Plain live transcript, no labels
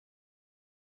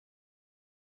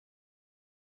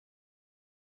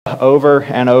up over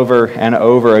and over and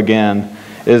over again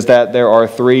is that there are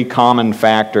three common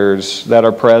factors that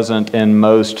are present in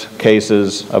most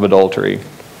cases of adultery.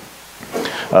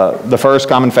 The first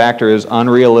common factor is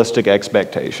unrealistic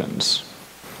expectations.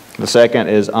 The second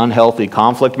is unhealthy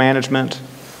conflict management.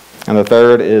 And the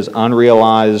third is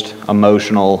unrealized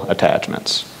emotional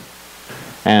attachments.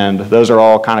 And those are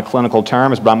all kind of clinical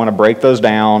terms, but I'm going to break those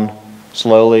down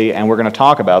slowly, and we're going to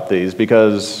talk about these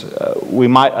because we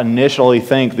might initially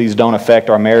think these don't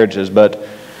affect our marriages, but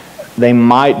they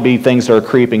might be things that are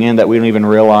creeping in that we don't even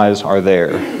realize are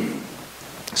there.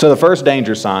 So the first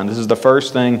danger sign, this is the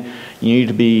first thing you need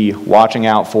to be watching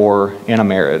out for in a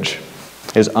marriage,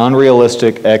 is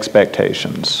unrealistic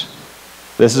expectations.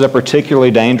 This is a particularly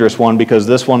dangerous one because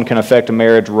this one can affect a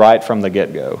marriage right from the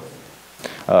get-go.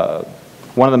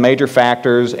 One of the major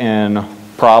factors in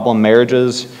problem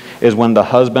marriages is when the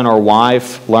husband or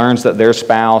wife learns that their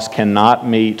spouse cannot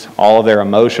meet all of their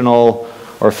emotional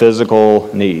or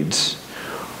physical needs.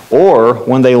 Or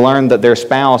when they learn that their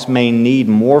spouse may need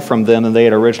more from them than they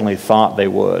had originally thought they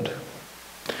would.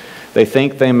 They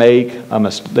think they made a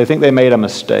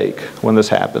mistake when this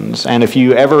happens. And if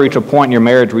you ever reach a point in your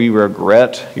marriage where you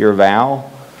regret your vow,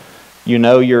 you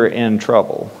know you're in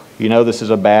trouble. You know this is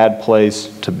a bad place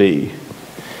to be.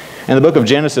 In the book of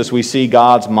Genesis, we see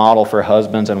God's model for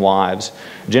husbands and wives.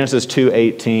 Genesis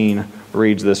 2:18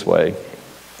 reads this way.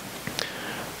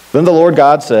 Then the Lord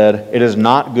God said, "It is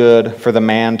not good for the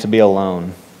man to be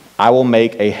alone. I will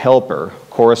make a helper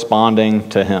corresponding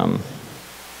to him."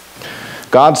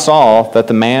 God saw that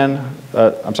the man,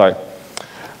 then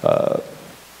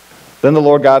the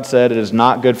Lord God said, "It is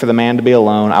not good for the man to be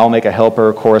alone. I will make a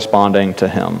helper corresponding to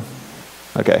him."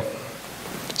 Okay.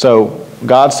 So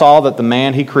God saw that the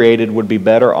man he created would be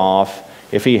better off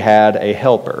if he had a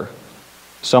helper,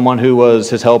 someone who was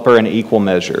his helper in equal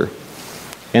measure.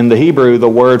 In the Hebrew, the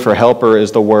word for helper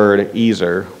is the word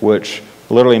ezer, which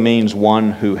literally means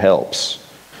one who helps.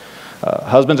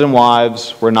 Husbands and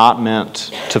wives were not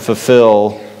meant to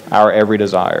fulfill our every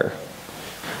desire.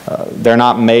 They're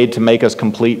not made to make us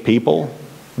complete people,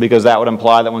 because that would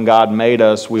imply that when God made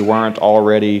us, we weren't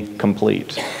already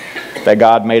complete, that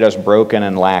God made us broken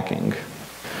and lacking.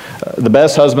 The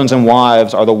best husbands and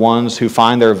wives are the ones who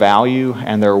find their value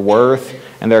and their worth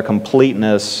and their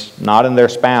completeness not in their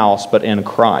spouse, but in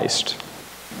Christ.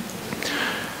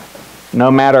 No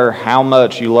matter how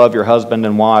much you love your husband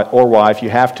and wife, you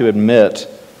have to admit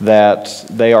that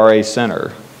they are a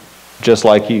sinner, just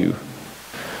like you.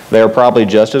 They are probably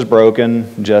just as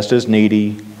broken, just as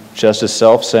needy, just as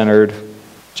self-centered,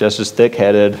 just as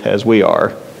thick-headed as we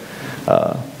are.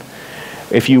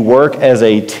 If you work as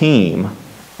a team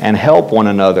and help one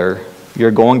another,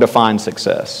 you're going to find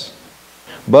success.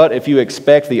 But if you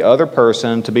expect the other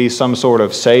person to be some sort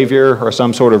of savior or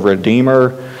some sort of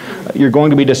redeemer, you're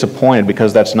going to be disappointed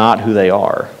because that's not who they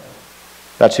are.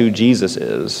 That's who Jesus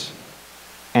is.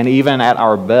 And even at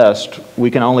our best, we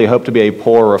can only hope to be a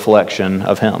poor reflection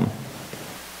of Him.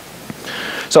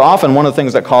 So often one of the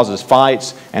things that causes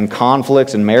fights and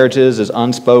conflicts in marriages is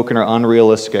unspoken or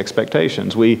unrealistic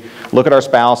expectations. We look at our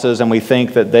spouses and we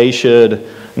think that they should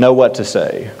know what to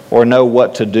say or know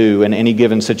what to do in any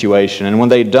given situation. And when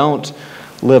they don't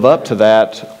live up to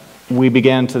that, we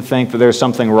begin to think that there's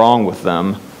something wrong with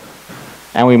them.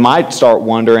 And we might start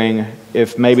wondering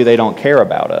if maybe they don't care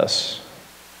about us.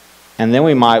 And then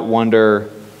we might wonder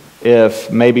if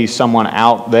maybe someone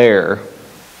out there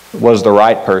was the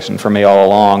right person for me all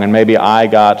along, and maybe I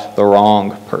got the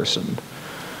wrong person.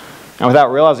 And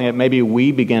without realizing it, maybe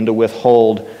we begin to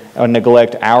withhold or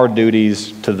neglect our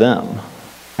duties to them.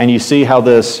 And you see how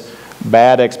this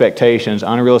bad expectations,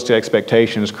 unrealistic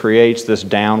expectations, creates this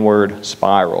downward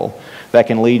spiral that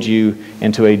can lead you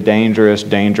into a dangerous,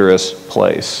 dangerous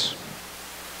place.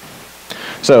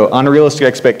 So, unrealistic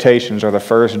expectations are the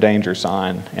first danger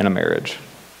sign in a marriage.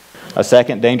 A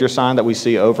second danger sign that we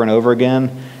see over and over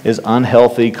again is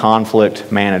unhealthy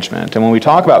conflict management. And when we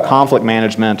talk about conflict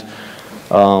management,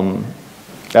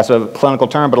 that's a clinical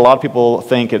term, but a lot of people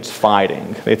think it's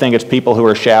fighting. They think it's people who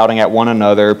are shouting at one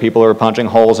another, people who are punching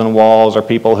holes in walls, or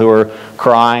people who are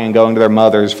crying and going to their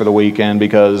mothers for the weekend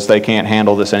because they can't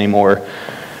handle this anymore.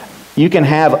 You can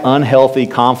have unhealthy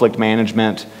conflict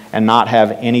management and not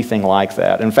have anything like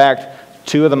that. In fact,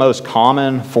 two of the most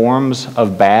common forms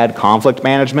of bad conflict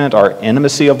management are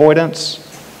intimacy avoidance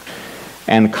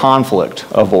and conflict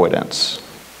avoidance.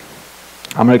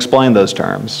 I'm going to explain those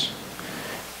terms.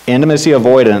 Intimacy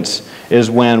avoidance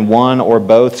is when one or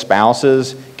both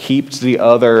spouses keeps the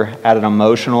other at an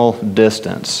emotional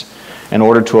distance in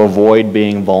order to avoid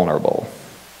being vulnerable.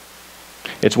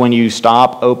 It's when you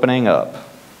stop opening up.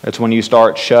 It's when you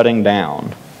start shutting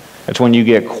down. It's when you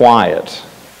get quiet.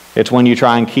 It's when you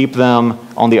try and keep them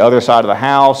on the other side of the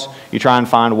house. You try and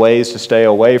find ways to stay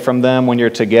away from them. When you're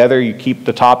together, you keep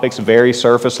the topics very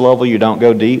surface level. You don't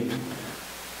go deep.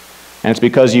 And it's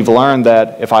because you've learned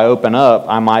that if I open up,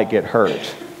 I might get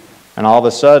hurt. And all of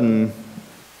a sudden,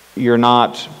 you're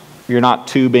not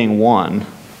two being one.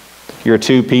 You're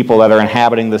two people that are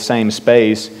inhabiting the same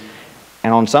space.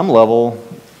 And on some level,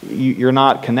 you're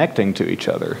not connecting to each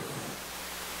other.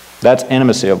 That's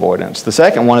intimacy avoidance. The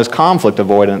second one is conflict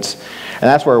avoidance. And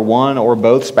that's where one or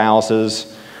both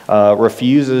spouses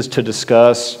refuses to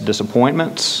discuss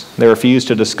disappointments. They refuse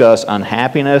to discuss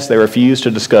unhappiness. They refuse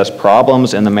to discuss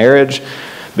problems in the marriage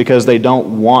because they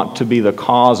don't want to be the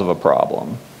cause of a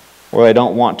problem, or they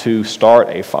don't want to start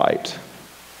a fight.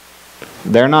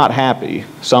 They're not happy.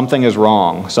 Something is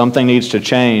wrong. Something needs to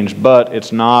change, but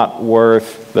it's not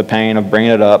worth the pain of bringing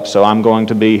it up, so I'm going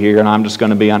to be here and I'm just going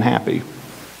to be unhappy.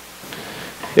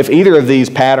 If either of these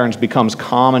patterns becomes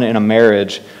common in a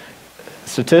marriage,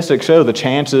 statistics show the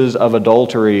chances of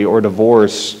adultery or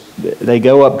divorce, they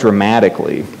go up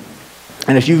dramatically.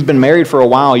 And if you've been married for a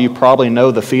while, you probably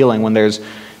know the feeling when there's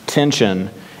tension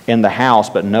in the house,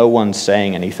 but no one's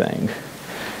saying anything.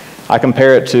 I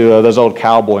compare it to those old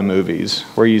cowboy movies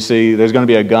where you see there's going to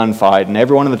be a gunfight and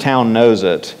everyone in the town knows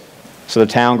it, so the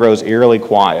town grows eerily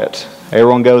quiet.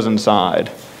 Everyone goes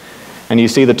inside. And you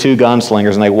see the two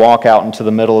gunslingers and they walk out into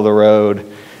the middle of the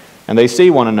road and they see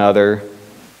one another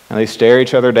and they stare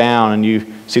each other down, and you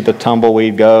see the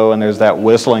tumbleweed go and there's that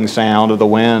whistling sound of the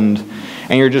wind,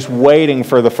 and you're just waiting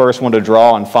for the first one to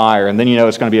draw and fire, and then you know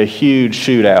it's going to be a huge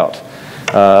shootout.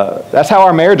 That's how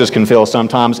our marriages can feel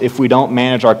sometimes if we don't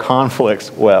manage our conflicts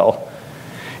well.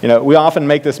 You know, we often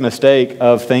make this mistake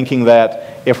of thinking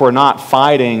that if we're not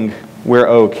fighting, we're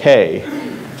okay.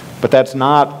 But that's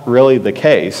not really the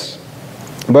case.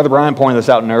 Brother Brian pointed this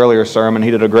out in an earlier sermon.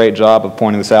 He did a great job of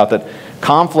pointing this out, that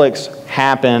conflicts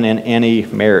happen in any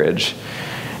marriage.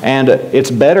 And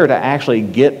it's better to actually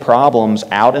get problems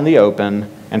out in the open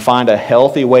and find a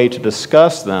healthy way to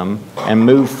discuss them and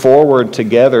move forward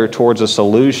together towards a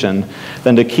solution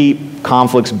than to keep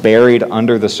conflicts buried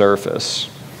under the surface.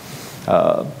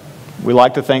 We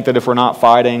like to think that if we're not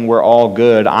fighting, we're all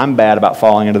good. I'm bad about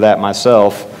falling into that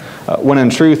myself. When in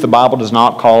truth, the Bible does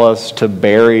not call us to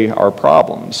bury our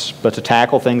problems, but to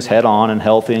tackle things head on in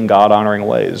healthy and God-honoring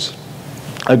ways.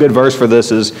 A good verse for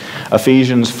this is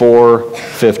Ephesians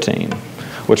 4:15,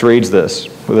 which reads this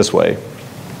way.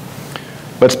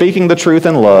 But speaking the truth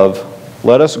in love,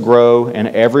 let us grow in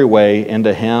every way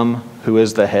into Him who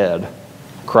is the head,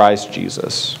 Christ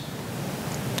Jesus.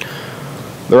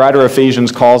 The writer of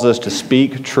Ephesians calls us to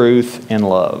speak truth in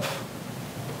love.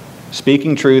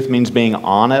 Speaking truth means being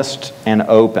honest and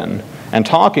open and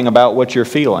talking about what you're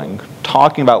feeling,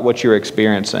 talking about what you're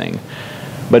experiencing,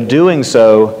 but doing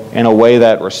so in a way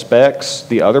that respects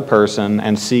the other person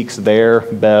and seeks their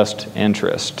best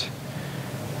interest.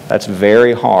 That's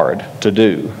very hard to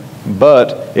do.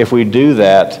 But if we do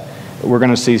that, we're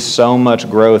going to see so much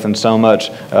growth and so much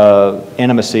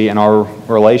intimacy in our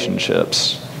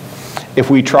relationships. If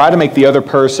we try to make the other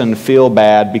person feel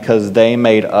bad because they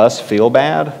made us feel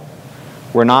bad,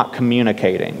 we're not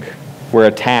communicating. We're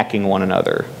attacking one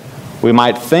another. We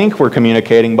might think we're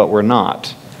communicating, but we're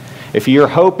not. If you're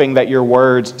hoping that your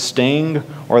words sting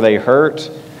or they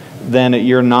hurt, then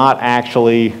you're not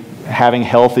actually having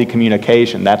healthy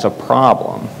communication. That's a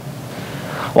problem.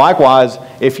 Likewise,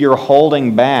 if you're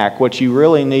holding back what you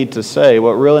really need to say,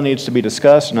 what really needs to be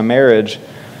discussed in a marriage,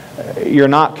 you're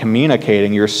not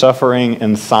communicating. You're suffering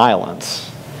in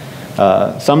silence.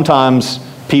 Sometimes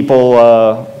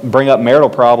people bring up marital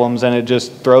problems and it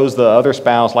just throws the other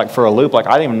spouse like for a loop, like,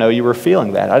 I didn't even know you were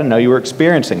feeling that. I didn't know you were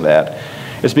experiencing that.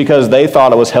 It's because they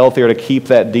thought it was healthier to keep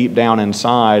that deep down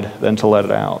inside than to let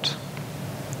it out.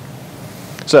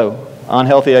 So,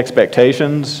 unhealthy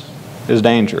expectations is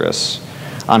dangerous.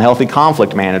 Unhealthy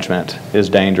conflict management is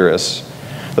dangerous.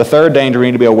 The third danger we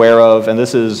need to be aware of, and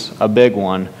this is a big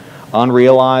one,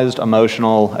 unrealized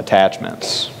emotional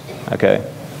attachments. Okay?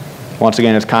 Once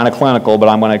again, it's kind of clinical, but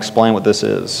I'm going to explain what this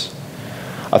is.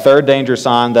 A third danger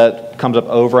sign that comes up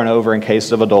over and over in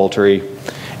cases of adultery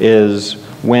is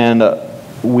when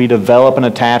we develop an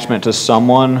attachment to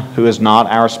someone who is not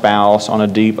our spouse on a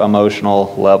deep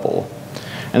emotional level.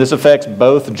 And this affects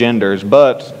both genders,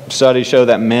 but studies show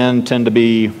that men tend to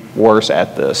be worse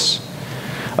at this.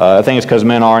 I think it's because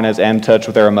men aren't as in touch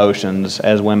with their emotions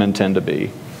as women tend to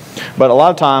be. But a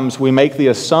lot of times we make the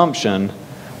assumption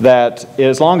that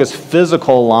as long as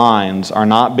physical lines are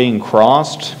not being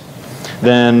crossed,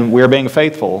 then we're being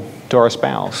faithful to our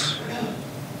spouse.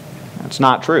 That's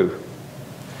not true.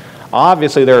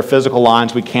 Obviously, there are physical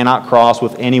lines we cannot cross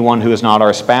with anyone who is not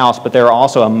our spouse, but there are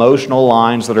also emotional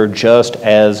lines that are just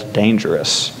as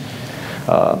dangerous.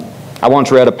 I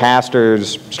once read a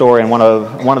pastor's story in one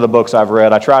of the books I've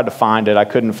read. I tried to find it. I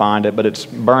couldn't find it, but it's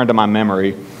burned in my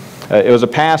memory. It was a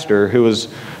pastor who was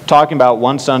talking about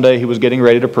one Sunday he was getting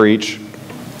ready to preach,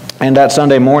 and that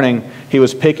Sunday morning he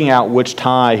was picking out which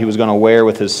tie he was going to wear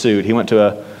with his suit.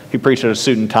 He preached at a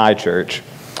suit and tie church.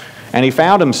 And he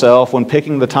found himself, when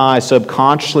picking the tie,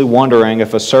 subconsciously wondering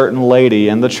if a certain lady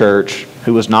in the church,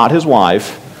 who was not his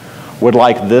wife, would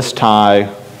like this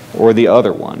tie or the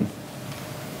other one.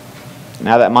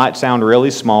 Now that might sound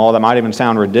really small, that might even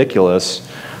sound ridiculous,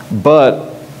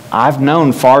 but I've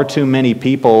known far too many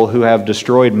people who have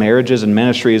destroyed marriages and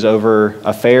ministries over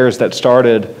affairs that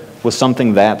started with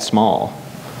something that small.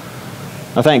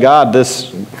 Now thank God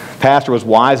this pastor was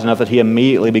wise enough that he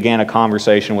immediately began a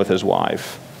conversation with his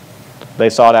wife. They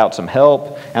sought out some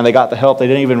help, and they got the help they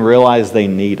didn't even realize they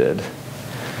needed.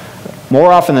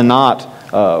 More often than not,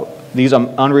 these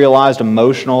unrealized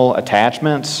emotional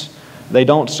attachments, they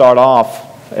don't start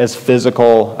off as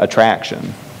physical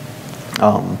attraction.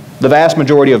 The vast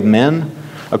majority of men,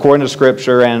 according to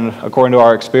Scripture and according to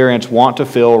our experience, want to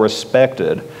feel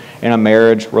respected in a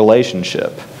marriage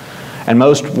relationship. And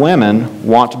most women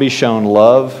want to be shown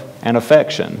love and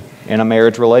affection in a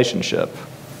marriage relationship.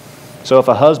 So if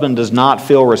a husband does not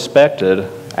feel respected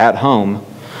at home,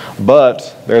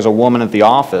 but there's a woman at the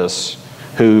office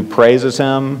who praises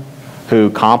him,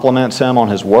 who compliments him on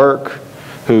his work,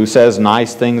 who says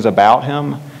nice things about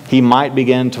him, he might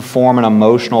begin to form an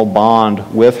emotional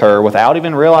bond with her without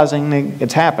even realizing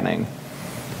it's happening.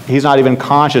 He's not even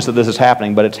conscious that this is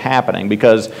happening, but it's happening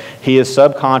because he is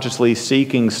subconsciously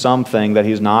seeking something that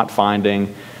he's not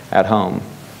finding at home.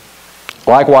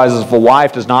 Likewise, if a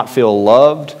wife does not feel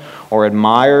loved or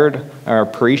admired or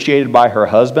appreciated by her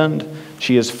husband,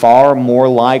 she is far more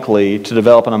likely to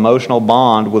develop an emotional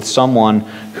bond with someone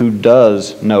who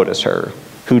does notice her,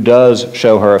 who does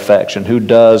show her affection, who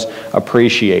does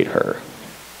appreciate her.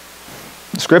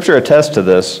 Scripture attests to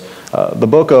this. The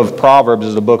book of Proverbs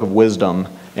is a book of wisdom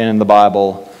in the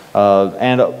Bible.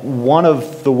 And one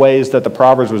of the ways that the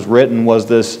Proverbs was written was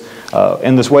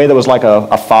in this way that was like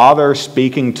a father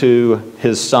speaking to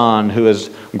his son who is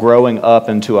growing up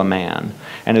into a man.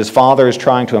 And his father is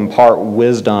trying to impart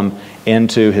wisdom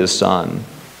into his son.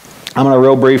 I'm going to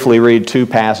real briefly read two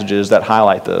passages that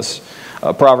highlight this.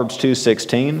 Proverbs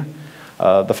 2:16,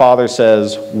 the father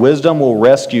says, "Wisdom will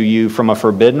rescue you from a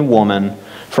forbidden woman,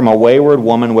 from a wayward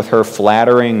woman with her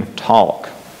flattering talk."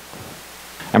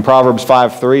 And Proverbs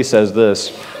 5:3 says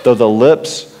this, "Though the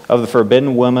lips of the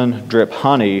forbidden woman drip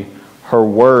honey, her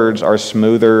words are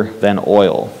smoother than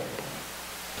oil."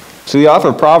 So the author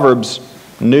of Proverbs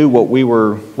knew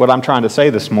what I'm trying to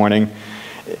say this morning.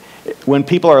 When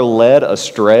people are led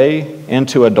astray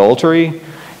into adultery,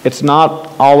 it's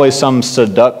not always some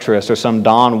seductress or some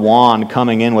Don Juan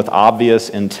coming in with obvious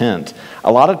intent.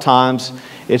 A lot of times,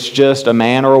 it's just a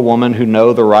man or a woman who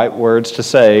know the right words to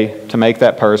say to make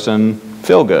that person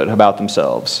feel good about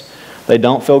themselves. They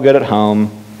don't feel good at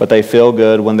home, but they feel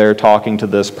good when they're talking to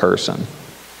this person.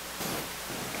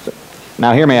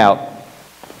 Now hear me out.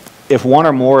 If one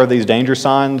or more of these danger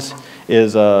signs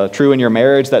is true in your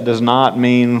marriage, that does not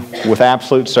mean with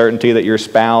absolute certainty that your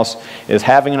spouse is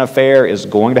having an affair, is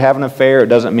going to have an affair. It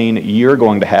doesn't mean you're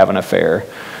going to have an affair.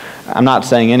 I'm not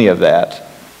saying any of that.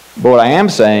 But what I am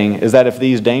saying is that if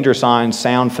these danger signs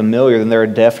sound familiar, then there are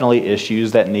definitely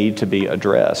issues that need to be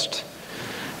addressed.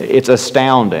 It's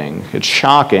astounding, it's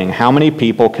shocking how many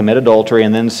people commit adultery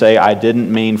and then say, "I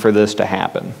didn't mean for this to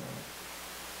happen."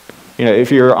 You know,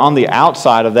 if you're on the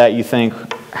outside of that, you think,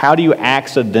 how do you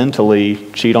accidentally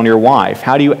cheat on your wife?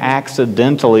 How do you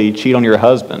accidentally cheat on your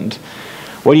husband?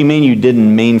 What do you mean you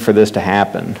didn't mean for this to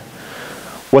happen?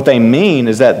 What they mean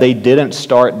is that they didn't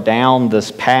start down this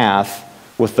path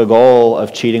with the goal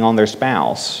of cheating on their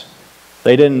spouse.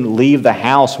 They didn't leave the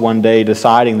house one day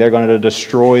deciding they're going to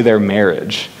destroy their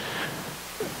marriage.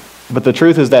 But the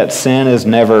truth is that sin is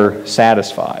never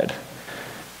satisfied.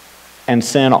 And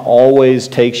sin always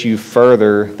takes you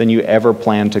further than you ever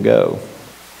planned to go,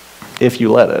 if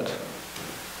you let it.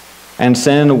 And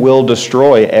sin will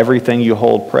destroy everything you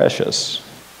hold precious,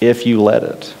 if you let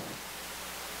it.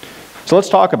 So let's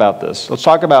talk about this. Let's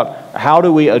talk about how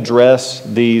do we address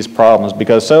these problems,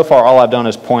 because so far all I've done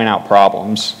is point out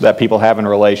problems that people have in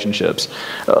relationships.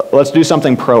 Let's do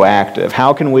something proactive.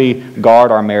 How can we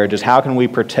guard our marriages? How can we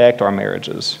protect our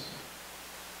marriages?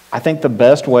 I think the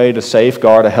best way to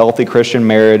safeguard a healthy Christian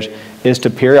marriage is to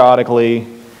periodically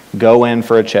go in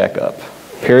for a checkup.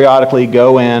 Periodically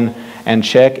go in and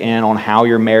check in on how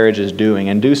your marriage is doing,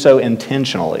 and do so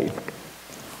intentionally.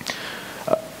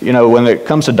 When it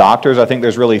comes to doctors, I think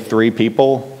there's really three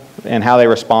people and how they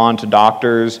respond to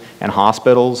doctors and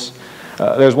hospitals.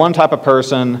 There's one type of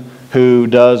person who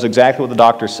does exactly what the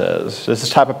doctor says. This is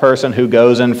the type of person who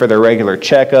goes in for their regular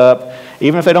checkup,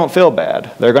 even if they don't feel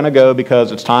bad. They're going to go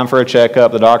because it's time for a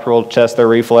checkup. The doctor will test their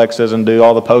reflexes and do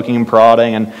all the poking and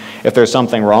prodding. And if there's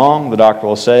something wrong, the doctor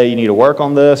will say, you need to work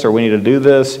on this, or we need to do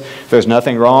this. If there's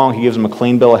nothing wrong, he gives them a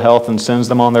clean bill of health and sends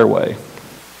them on their way.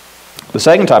 The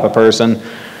second type of person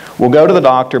will go to the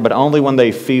doctor, but only when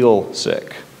they feel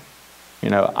sick.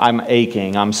 I'm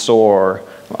aching, I'm sore,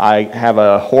 I have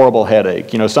a horrible headache,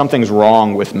 something's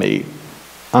wrong with me.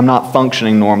 I'm not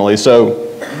functioning normally,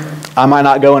 so I might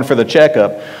not go in for the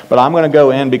checkup, but I'm going to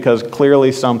go in because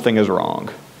clearly something is wrong.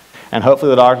 And hopefully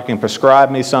the doctor can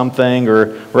prescribe me something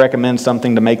or recommend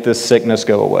something to make this sickness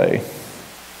go away.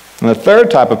 And the third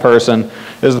type of person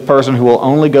is the person who will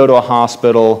only go to a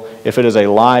hospital if it is a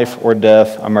life or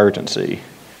death emergency.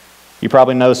 You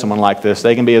probably know someone like this.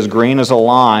 They can be as green as a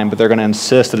lime, but they're going to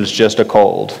insist that it's just a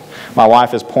cold. My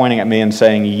wife is pointing at me and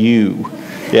saying, you.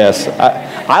 Yes,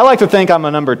 I like to think I'm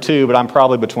a number 2, but I'm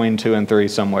probably between 2 and 3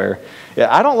 somewhere.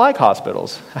 Yeah, I don't like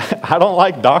hospitals. I don't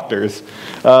like doctors.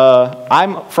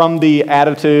 I'm from the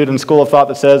attitude and school of thought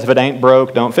that says if it ain't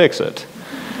broke, don't fix it.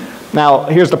 Now,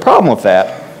 here's the problem with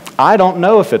that. I don't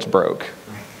know if it's broke.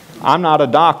 I'm not a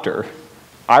doctor.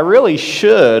 I really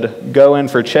should go in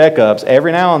for checkups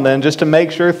every now and then just to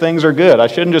make sure things are good. I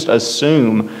shouldn't just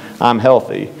assume I'm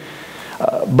healthy.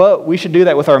 But we should do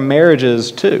that with our marriages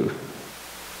too.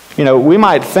 We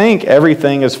might think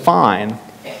everything is fine,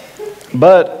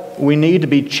 but we need to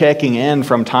be checking in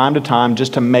from time to time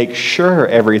just to make sure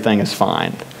everything is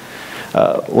fine.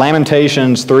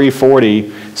 Lamentations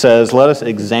 3:40 says, "Let us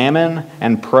examine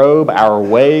and probe our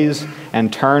ways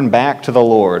and turn back to the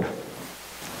Lord."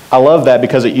 I love that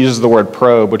because it uses the word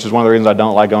probe, which is one of the reasons I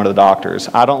don't like going to the doctors.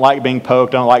 I don't like being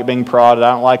poked. I don't like being prodded.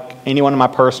 I don't like anyone in my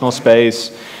personal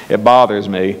space. It bothers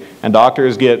me. And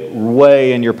doctors get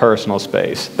way in your personal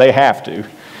space. They have to.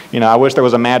 I wish there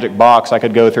was a magic box I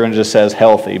could go through and it just says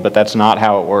healthy, but that's not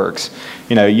how it works.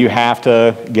 You have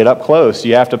to get up close.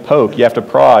 You have to poke. You have to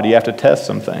prod. You have to test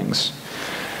some things.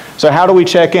 So how do we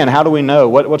check in? How do we know?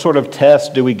 What sort of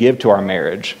test do we give to our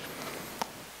marriage?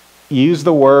 Use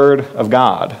the Word of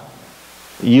God.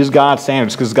 Use God's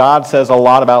standards, because God says a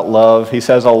lot about love. He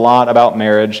says a lot about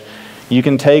marriage. You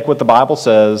can take what the Bible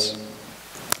says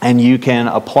and you can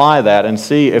apply that and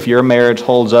see if your marriage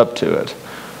holds up to it.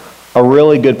 A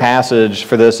really good passage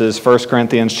for this is 1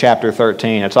 Corinthians chapter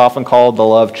 13. It's often called the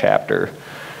love chapter.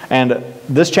 And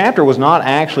this chapter was not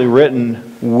actually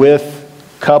written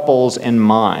with couples in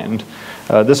mind.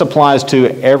 This applies to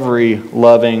every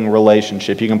loving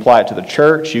relationship. You can apply it to the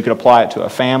church, you can apply it to a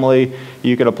family,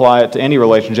 you can apply it to any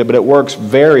relationship, but it works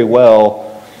very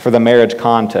well for the marriage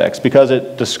context because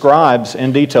it describes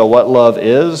in detail what love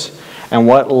is and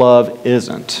what love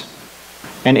isn't.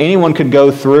 And anyone could go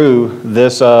through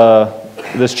this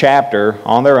chapter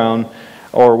on their own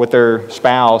or with their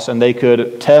spouse, and they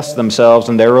could test themselves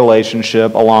in their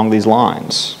relationship along these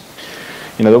lines.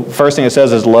 The first thing it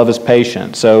says is love is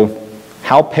patient. So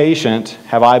how patient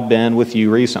have I been with you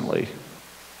recently?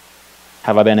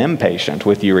 Have I been impatient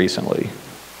with you recently?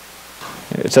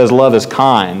 It says love is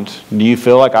kind. Do you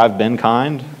feel like I've been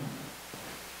kind?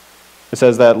 It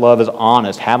says that love is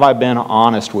honest. Have I been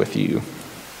honest with you?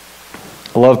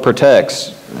 Love protects.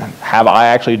 Have I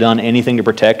actually done anything to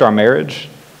protect our marriage?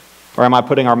 Or am I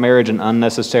putting our marriage in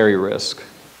unnecessary risk?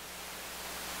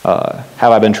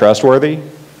 Have I been trustworthy?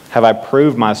 Have I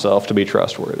proved myself to be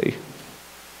trustworthy?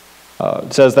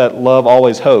 It says that love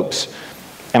always hopes.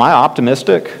 Am I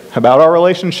optimistic about our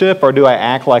relationship, or do I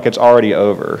act like it's already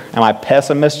over? Am I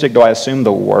pessimistic? Do I assume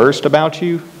the worst about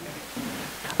you?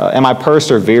 Am I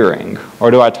persevering,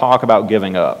 or do I talk about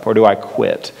giving up, or do I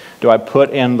quit? Do I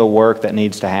put in the work that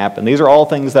needs to happen? These are all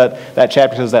things that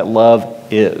chapter says that love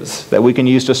is, that we can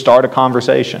use to start a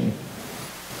conversation.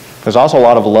 There's also a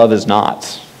lot of love is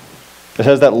nots. It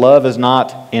says that love is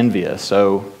not envious.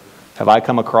 So have I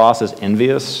come across as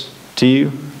envious to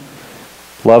you?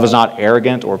 Love is not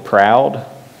arrogant or proud.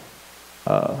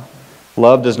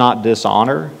 Love does not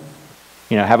dishonor.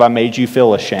 Have I made you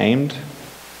feel ashamed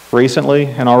recently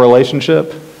in our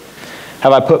relationship?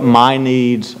 Have I put my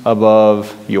needs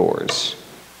above yours?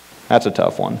 That's a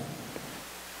tough one.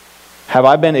 Have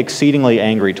I been exceedingly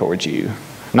angry towards you?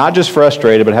 Not just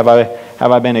frustrated, but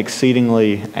have I been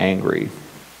exceedingly angry?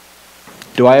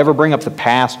 Do I ever bring up the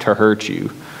past to hurt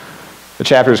you? The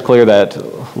chapter is clear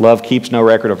that love keeps no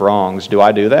record of wrongs. Do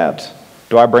I do that?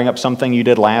 Do I bring up something you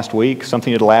did last week,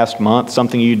 something you did last month,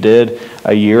 something you did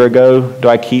a year ago? Do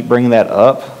I keep bringing that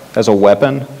up as a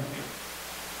weapon?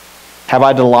 Have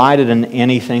I delighted in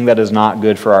anything that is not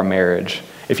good for our marriage?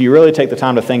 If you really take the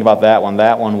time to think about that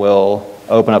one will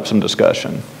open up some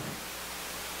discussion.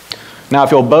 Now,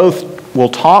 if will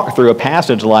talk through a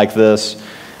passage like this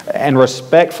and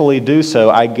respectfully do so,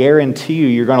 I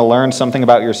guarantee you're going to learn something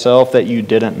about yourself that you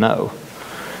didn't know.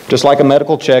 Just like a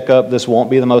medical checkup, this won't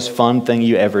be the most fun thing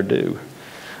you ever do.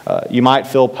 You might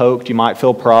feel poked, you might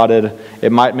feel prodded, it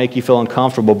might make you feel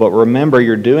uncomfortable, but remember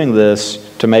you're doing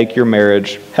this to make your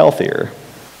marriage healthier.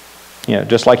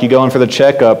 Just like you go in for the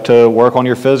checkup to work on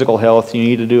your physical health, you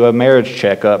need to do a marriage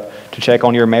checkup to check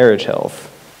on your marriage health.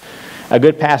 A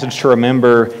good passage to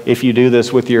remember if you do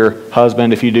this with your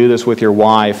husband, if you do this with your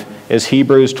wife, is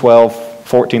Hebrews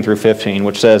 12:14 through 15,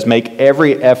 which says, "Make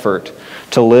every effort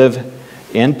to live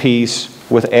in peace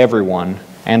with everyone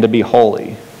and to be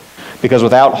holy, because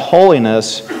without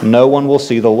holiness no one will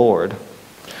see the Lord.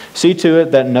 See to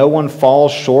it that no one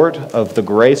falls short of the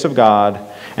grace of God,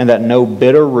 and that no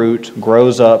bitter root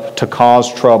grows up to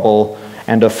cause trouble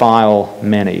and defile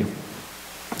many."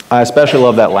 I especially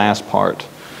love that last part.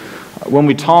 When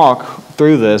we talk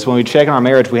through this, when we check in our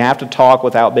marriage, we have to talk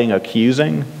without being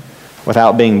accusing,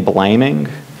 without being blaming.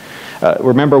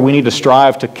 Remember, we need to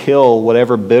strive to kill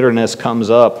whatever bitterness comes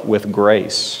up with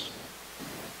grace.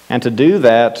 And to do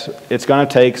that, it's going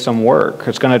to take some work.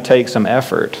 It's going to take some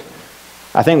effort.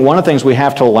 I think one of the things we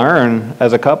have to learn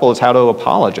as a couple is how to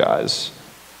apologize.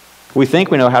 We think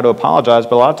we know how to apologize,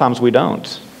 but a lot of times we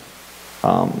don't.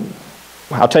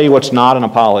 I'll tell you what's not an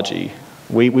apology.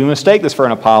 We mistake this for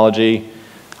an apology.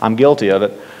 I'm guilty of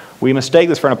it. We mistake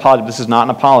this for an apology. This is not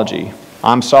an apology.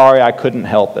 I'm sorry, I couldn't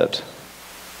help it.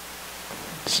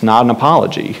 It's not an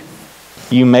apology.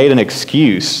 You made an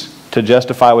excuse to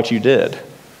justify what you did.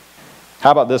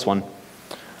 How about this one?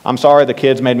 I'm sorry the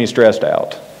kids made me stressed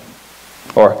out.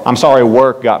 Or, I'm sorry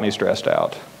work got me stressed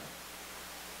out.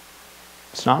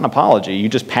 It's not an apology. You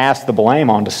just pass the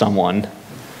blame on to someone.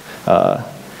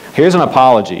 Here's an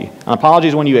apology. An apology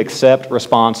is when you accept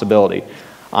responsibility.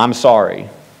 I'm sorry.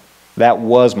 That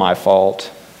was my fault.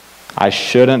 I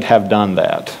shouldn't have done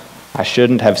that. I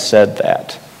shouldn't have said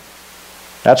that.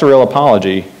 That's a real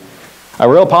apology. A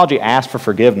real apology asks for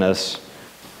forgiveness.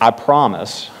 I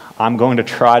promise I'm going to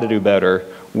try to do better.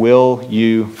 Will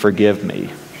you forgive me?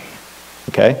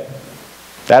 Okay?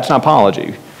 That's an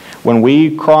apology. When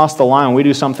we cross the line, when we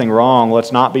do something wrong,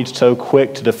 let's not be so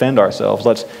quick to defend ourselves.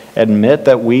 Let's admit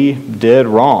that we did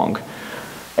wrong.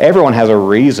 Everyone has a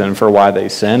reason for why they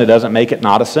sin. It doesn't make it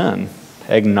not a sin.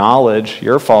 Acknowledge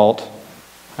your fault,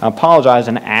 apologize,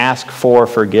 and ask for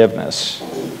forgiveness.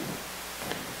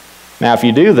 Now, if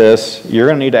you do this, you're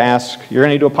going to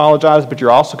need to apologize, but you're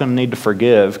also going to need to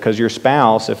forgive, because your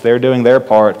spouse, if they're doing their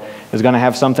part, is going to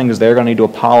have something that they're going to need to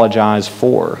apologize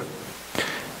for.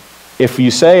 If you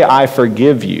say, I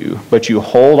forgive you, but you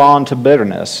hold on to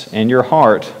bitterness in your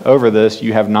heart over this,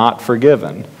 you have not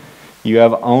forgiven. You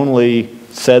have only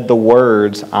said the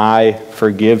words, I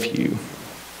forgive you.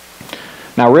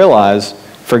 Now realize,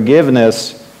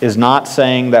 forgiveness is not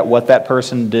saying that what that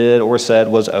person did or said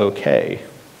was okay.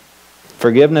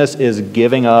 Forgiveness is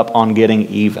giving up on getting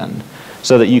even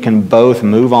so that you can both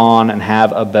move on and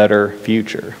have a better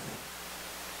future.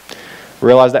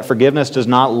 Realize that forgiveness does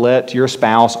not let your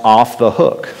spouse off the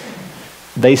hook.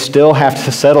 They still have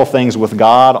to settle things with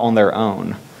God on their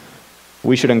own.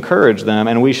 We should encourage them,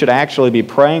 and we should actually be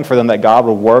praying for them that God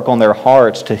will work on their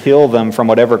hearts to heal them from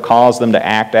whatever caused them to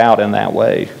act out in that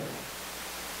way.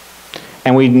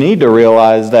 And we need to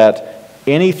realize that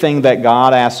anything that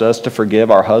God asks us to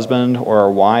forgive our husband or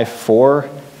our wife for,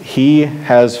 He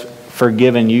has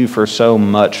forgiven you for so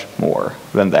much more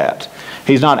than that.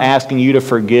 He's not asking you to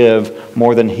forgive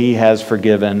more than He has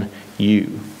forgiven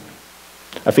you.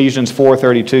 Ephesians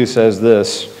 4:32 says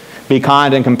this, be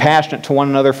kind and compassionate to one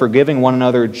another, forgiving one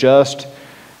another just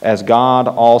as God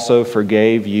also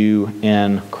forgave you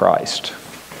in Christ.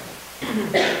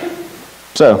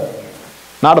 So,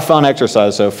 not a fun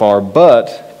exercise so far,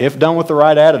 but if done with the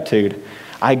right attitude,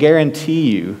 I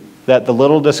guarantee you that the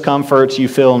little discomforts you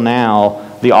feel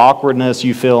now, the awkwardness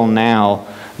you feel now,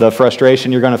 the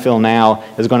frustration you're going to feel now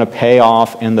is going to pay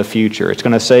off in the future. It's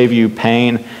going to save you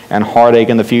pain and heartache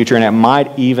in the future, and it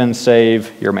might even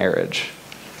save your marriage.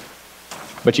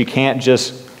 But you can't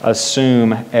just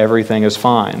assume everything is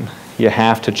fine. You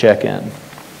have to check in.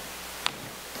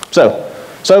 So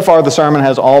far the sermon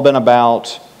has all been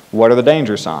about what are the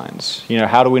danger signs?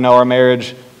 How do we know our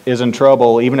marriage is in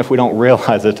trouble even if we don't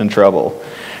realize it's in trouble?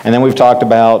 And then we've talked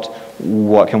about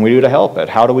what can we do to help it?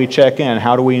 How do we check in?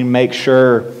 How do we make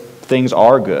sure things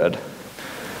are good.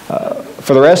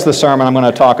 For the rest of the sermon, I'm going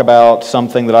to talk about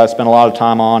something that I spent a lot of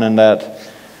time on and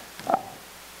that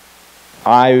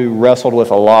I wrestled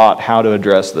with a lot how to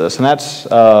address this, and that's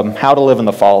how to live in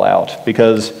the fallout,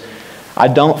 because I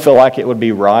don't feel like it would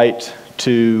be right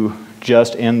to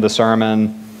just end the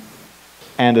sermon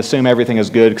and assume everything is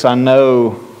good, because I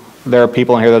know there are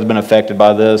people in here that have been affected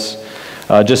by this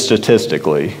just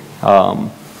statistically.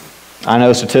 I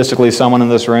know statistically someone in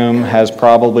this room has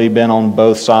probably been on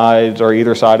both sides or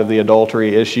either side of the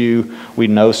adultery issue. We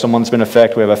know someone's been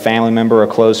affected. We have a family member, a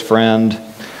close friend.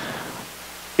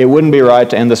 It wouldn't be right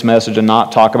to end this message and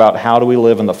not talk about how do we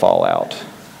live in the fallout.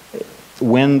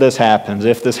 When this happens,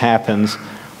 if this happens,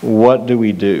 what do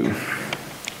we do?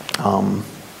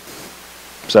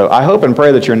 So I hope and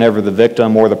pray that you're never the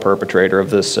victim or the perpetrator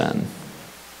of this sin.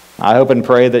 I hope and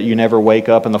pray that you never wake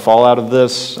up in the fallout of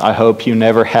this. I hope you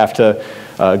never have to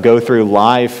go through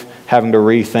life having to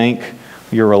rethink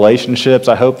your relationships.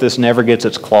 I hope this never gets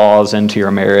its claws into your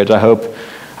marriage. I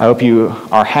hope you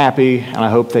are happy, and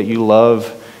I hope that you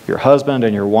love your husband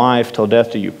and your wife till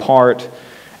death do you part,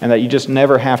 and that you just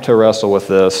never have to wrestle with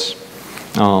this.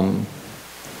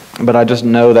 But I just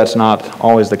know that's not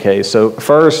always the case. So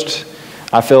first,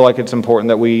 I feel like it's important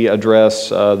that we address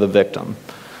the victim.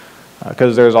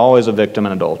 Because there's always a victim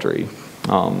in adultery.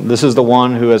 This is the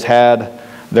one who has had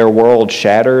their world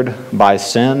shattered by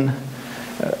sin,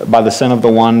 by the sin of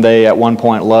the one they at one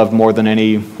point loved more than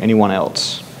anyone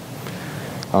else.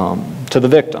 To the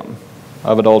victim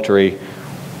of adultery,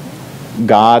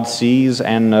 God sees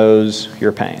and knows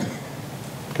your pain.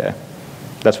 Okay?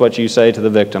 That's what you say to the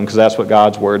victim, because that's what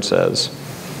God's word says.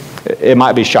 It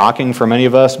might be shocking for many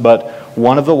of us, but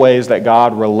one of the ways that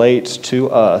God relates to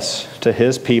us, to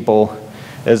His people,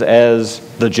 is as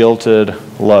the jilted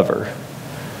lover,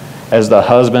 as the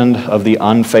husband of the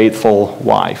unfaithful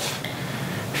wife.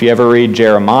 If you ever read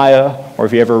Jeremiah, or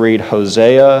if you ever read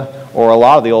Hosea, or a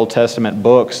lot of the Old Testament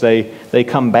books, they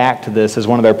come back to this as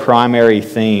one of their primary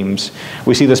themes.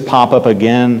 We see this pop up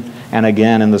again and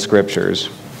again in the Scriptures.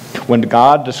 When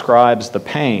God describes the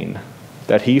pain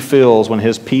that He feels when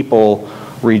His people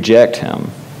reject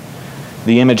Him,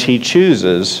 the image He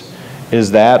chooses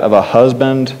is that of a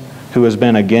husband who has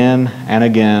been again and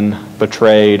again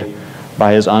betrayed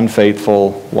by his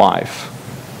unfaithful wife.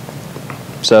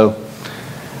 So,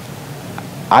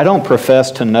 I don't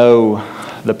profess to know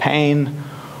the pain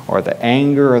or the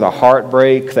anger or the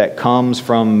heartbreak that comes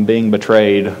from being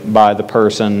betrayed by the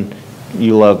person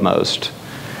you love most.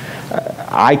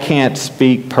 I can't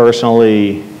speak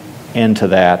personally into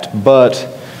that, but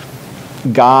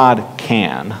God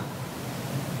can.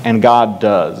 And God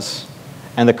does.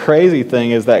 And the crazy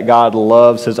thing is that God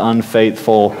loves His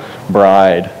unfaithful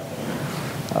bride.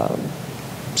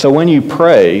 So when you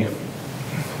pray,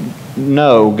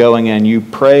 know going in, you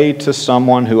pray to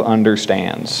someone who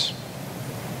understands.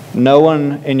 No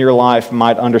one in your life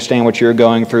might understand what you're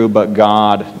going through, but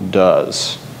God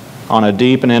does. On a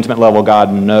deep and intimate level,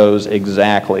 God knows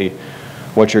exactly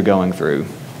what you're going through.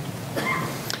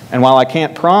 And while I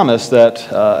can't promise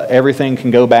that everything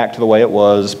can go back to the way it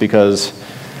was, because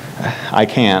I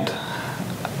can't,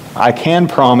 I can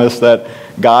promise that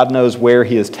God knows where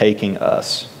He is taking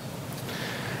us.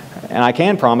 And I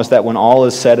can promise that when all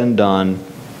is said and done,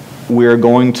 we're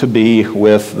going to be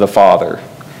with the Father.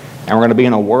 And we're going to be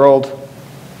in a world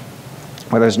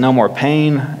where there's no more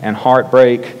pain and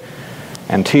heartbreak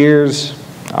and tears.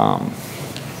 And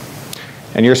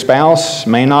your spouse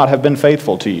may not have been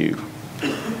faithful to you,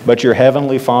 but your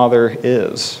Heavenly Father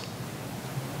is.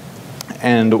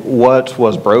 And what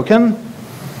was broken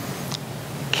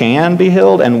can be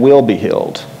healed and will be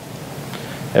healed.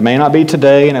 It may not be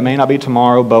today and it may not be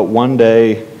tomorrow, but one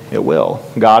day it will.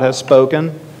 God has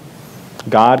spoken.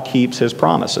 God keeps His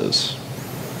promises.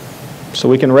 So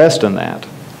we can rest in that.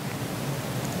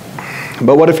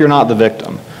 But what if you're not the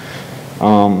victim?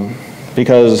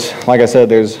 Because, like I said,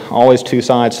 there's always two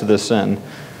sides to this sin.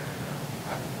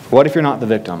 What if you're not the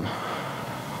victim?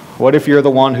 What if you're the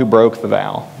one who broke the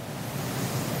vow?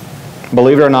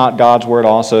 Believe it or not, God's word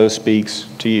also speaks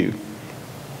to you,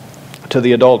 to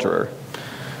the adulterer.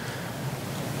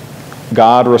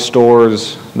 God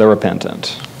restores the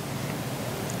repentant.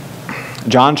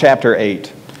 John chapter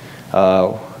 8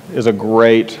 is a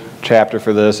great chapter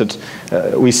for this.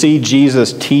 We see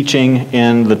Jesus teaching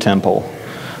in the temple.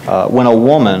 When a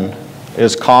woman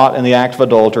is caught in the act of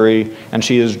adultery and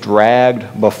she is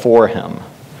dragged before him,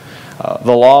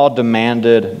 the law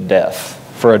demanded death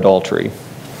for adultery.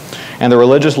 And the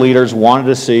religious leaders wanted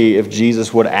to see if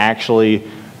Jesus would actually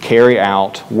carry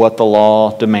out what the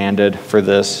law demanded for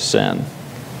this sin.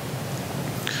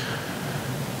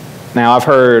 Now, I've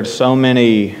heard so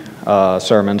many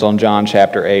sermons on John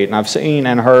chapter 8, and I've seen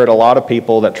and heard a lot of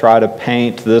people that try to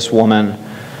paint this woman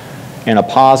in a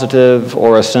positive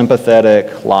or a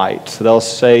sympathetic light. They'll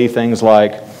say things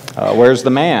like, where's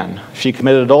the man she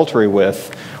committed adultery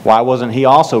with? Why wasn't he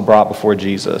also brought before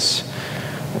Jesus?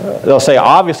 They'll say,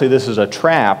 obviously, this is a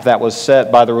trap that was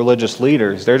set by the religious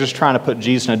leaders. They're just trying to put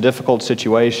Jesus in a difficult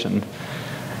situation.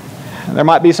 There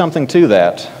might be something to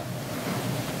that.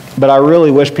 But I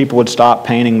really wish people would stop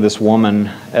painting this woman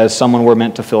as someone we're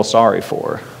meant to feel sorry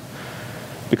for,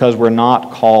 because we're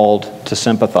not called to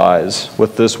sympathize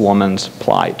with this woman's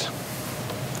plight.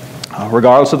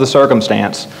 Regardless of the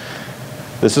circumstance,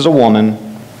 this is a woman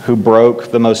who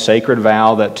broke the most sacred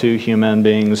vow that two human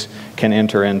beings can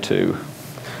enter into.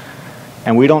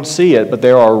 And we don't see it, but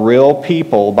there are real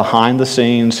people behind the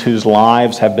scenes whose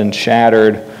lives have been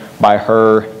shattered by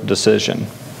her decision.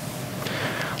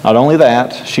 Not only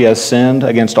that, she has sinned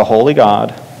against a holy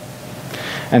God,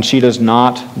 and she does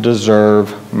not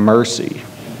deserve mercy.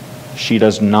 She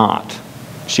does not.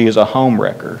 She is a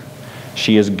homewrecker.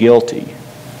 She is guilty.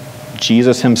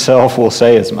 Jesus himself will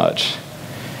say as much.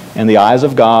 In the eyes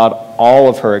of God, all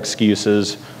of her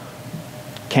excuses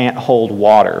can't hold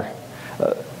water.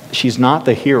 She's not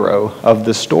the hero of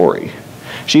this story.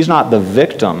 She's not the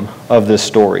victim of this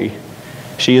story.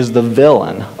 She is the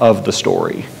villain of the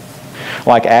story.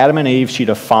 Like Adam and Eve, she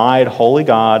defied holy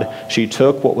God. She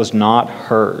took what was not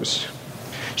hers.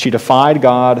 She defied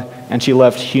God, and she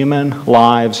left human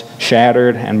lives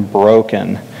shattered and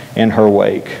broken in her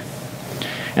wake.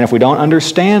 And if we don't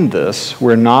understand this,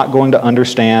 we're not going to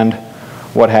understand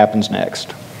what happens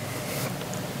next.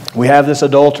 We have this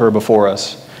adulterer before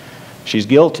us. She's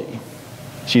guilty.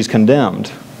 She's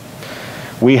condemned.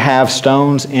 We have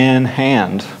stones in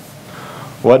hand.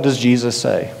 What does Jesus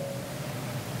say?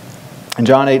 In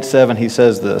John 8:7, he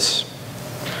says this.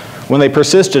 When they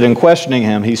persisted in questioning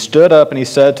him, he stood up and he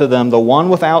said to them, "The one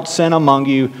without sin among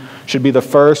you should be the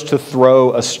first to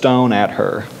throw a stone at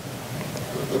her."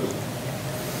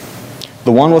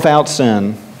 The one without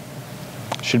sin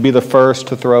should be the first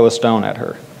to throw a stone at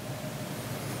her.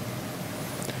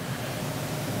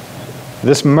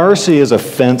 This mercy is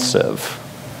offensive.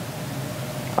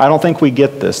 I don't think we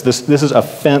get this. This is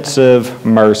offensive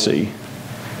mercy.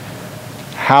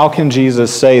 How can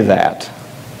Jesus say that?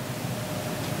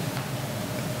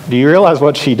 Do you realize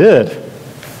what she did?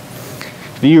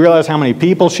 Do you realize how many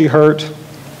people she hurt?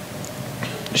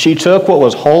 She took what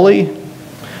was holy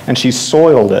and she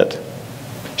soiled it.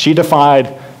 She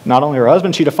defied not only her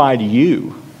husband, she defied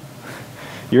you.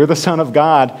 You're the Son of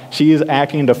God. She is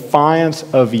acting in defiance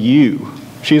of you.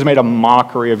 She has made a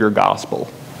mockery of your gospel.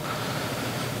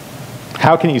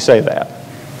 How can you say that?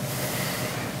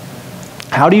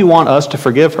 How do you want us to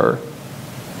forgive her?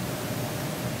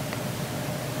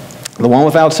 The one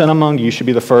without sin among you should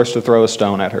be the first to throw a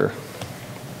stone at her.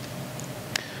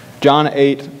 John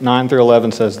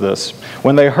 8:9-11 says this.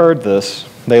 When they heard this,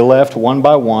 they left one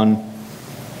by one,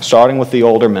 starting with the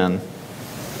older men.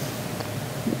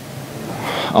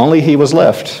 Only he was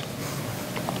left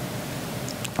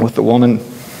with the woman.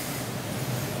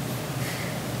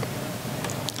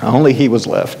 Only he was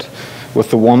left with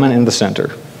the woman in the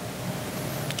center.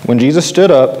 When Jesus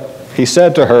stood up, he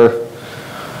said to her,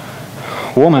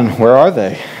 "Woman, where are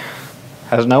they?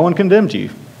 Has no one condemned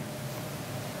you?"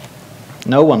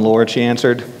 "No one, Lord," she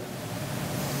answered.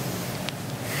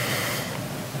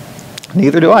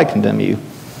 "Neither do I condemn you,"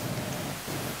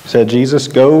 said Jesus.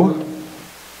 "Go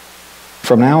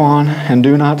from now on and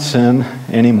do not sin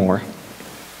anymore."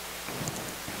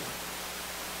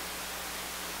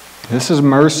 This is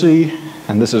mercy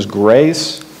and this is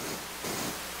grace.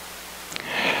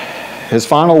 His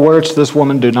final words to this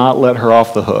woman do not let her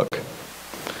off the hook.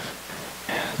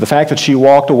 The fact that she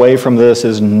walked away from this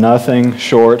is nothing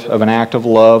short of an act of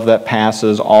love that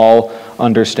passes all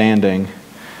understanding.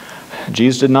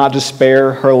 Jesus did not just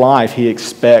spare her life. He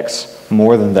expects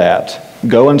more than that.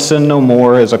 Go and sin no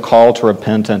more is a call to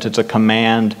repentance. It's a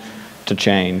command to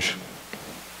change.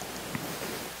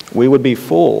 We would be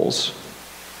fools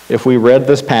if we read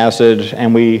this passage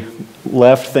and we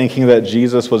left thinking that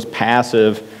Jesus was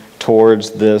passive towards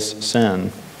this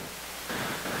sin.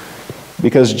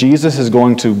 Because Jesus is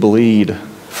going to bleed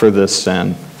for this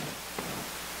sin.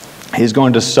 He's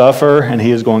going to suffer and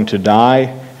he is going to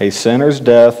die a sinner's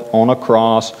death on a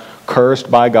cross,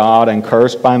 cursed by God and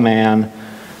cursed by man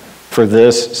for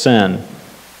this sin.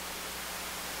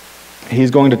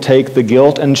 He's going to take the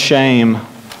guilt and shame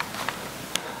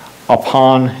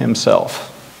upon himself.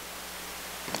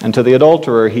 And to the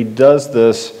adulterer, he does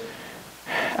this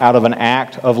out of an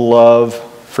act of love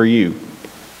for you.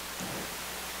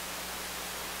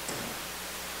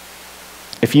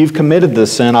 If you've committed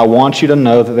this sin, I want you to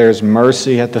know that there's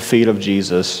mercy at the feet of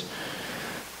Jesus.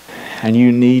 And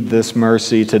you need this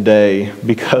mercy today,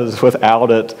 because without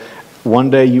it,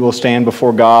 one day you will stand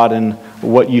before God and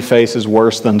what you face is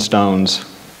worse than stones.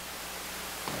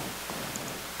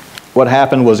 What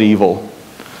happened was evil.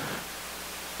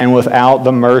 And without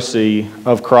the mercy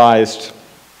of Christ,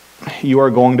 you are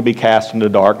going to be cast into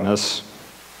darkness.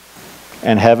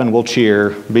 And heaven will cheer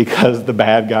because the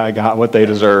bad guy got what they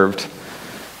deserved.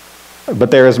 But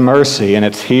there is mercy, and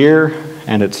it's here,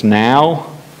 and it's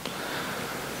now.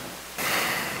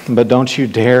 But don't you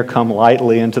dare come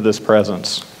lightly into this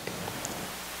presence.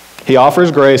 He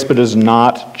offers grace, but is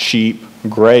not cheap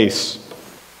grace.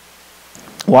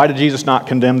 Why did Jesus not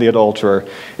condemn the adulterer?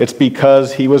 It's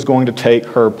because he was going to take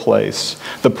her place.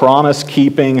 The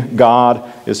promise-keeping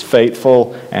God is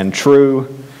faithful and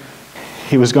true.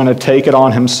 He was going to take it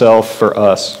on himself for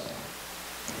us.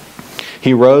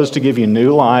 He rose to give you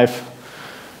new life.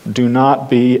 Do not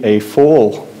be a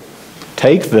fool.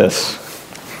 Take this.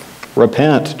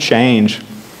 Repent, change.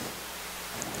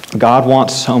 God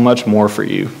wants so much more for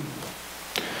you.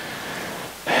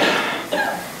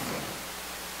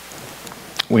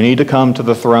 We need to come to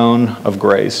the throne of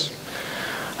grace.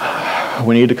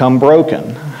 We need to come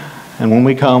broken. And when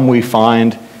we come, we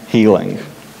find healing.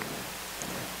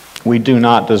 We do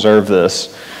not deserve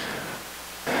this,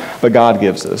 but God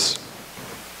gives us.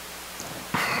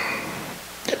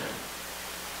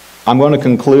 I'm going to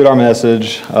conclude our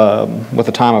message with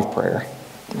a time of prayer.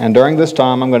 And during this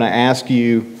time, I'm going to ask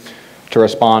you to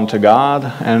respond to God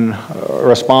and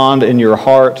respond in your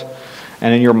heart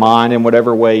and in your mind in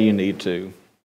whatever way you need to.